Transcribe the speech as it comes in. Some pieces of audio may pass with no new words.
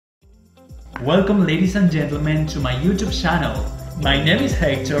Welcome ladies and gentlemen to my YouTube channel. My name is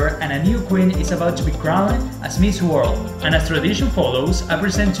Hector and a new queen is about to be crowned as Miss World. And as tradition follows, I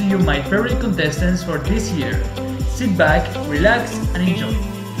present to you my favorite contestants for this year. Sit back, relax and enjoy.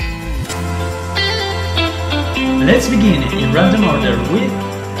 Let's begin in random order with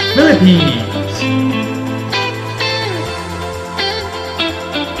Philippines.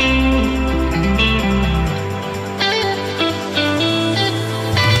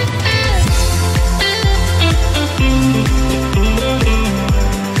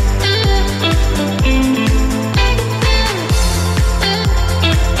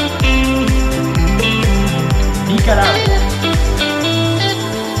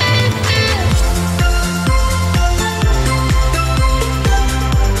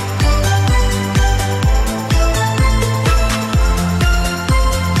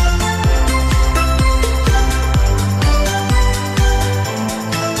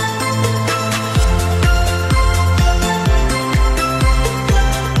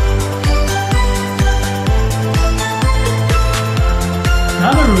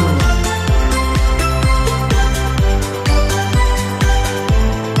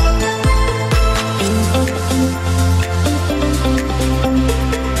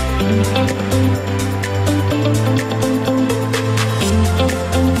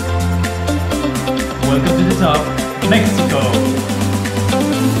 Welcome to the top, Mexico.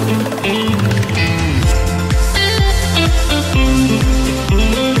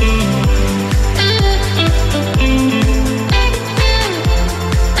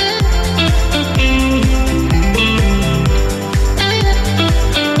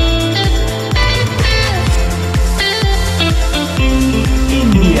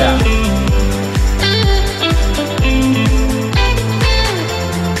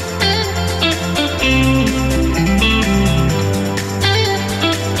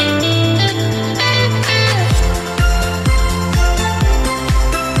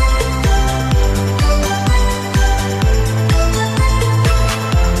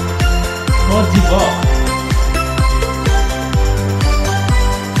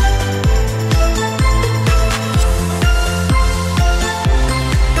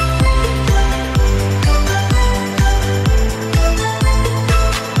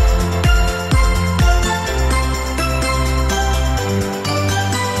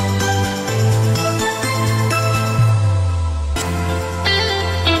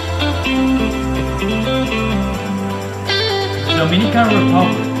 Dominican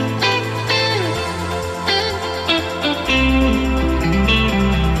Republic.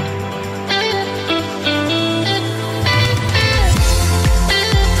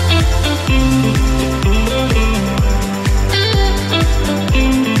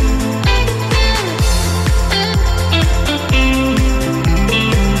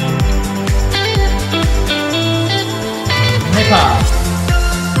 Nepal.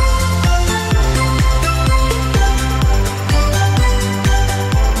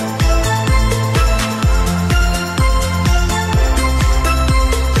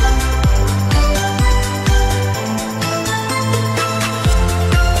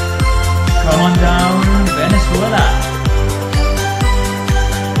 Come on down, Venezuela.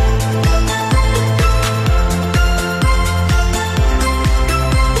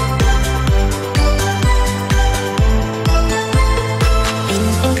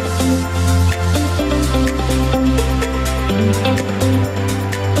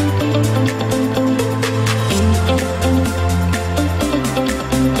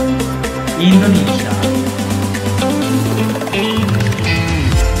 Indonesia.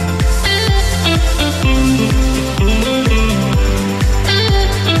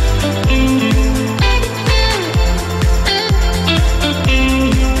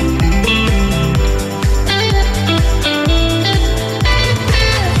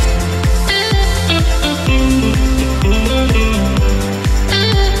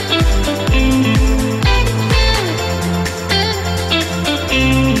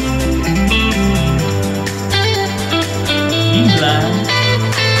 England.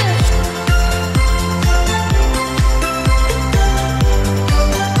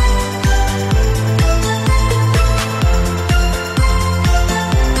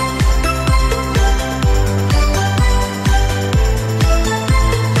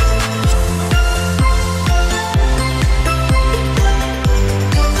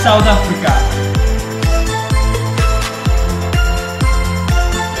 South Africa.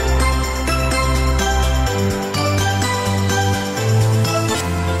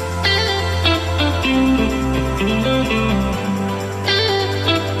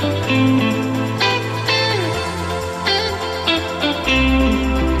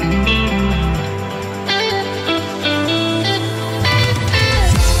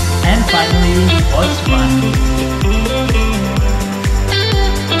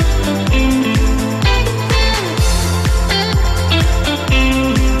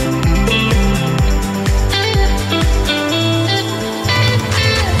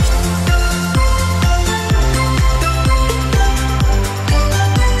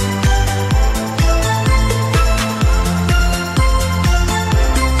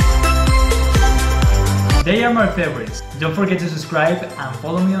 They are my favorites. Don't forget to subscribe and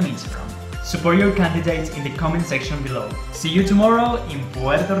follow me on Instagram. Support your candidates in the comment section below. See you tomorrow in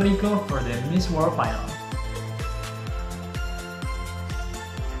Puerto Rico for the Miss World final.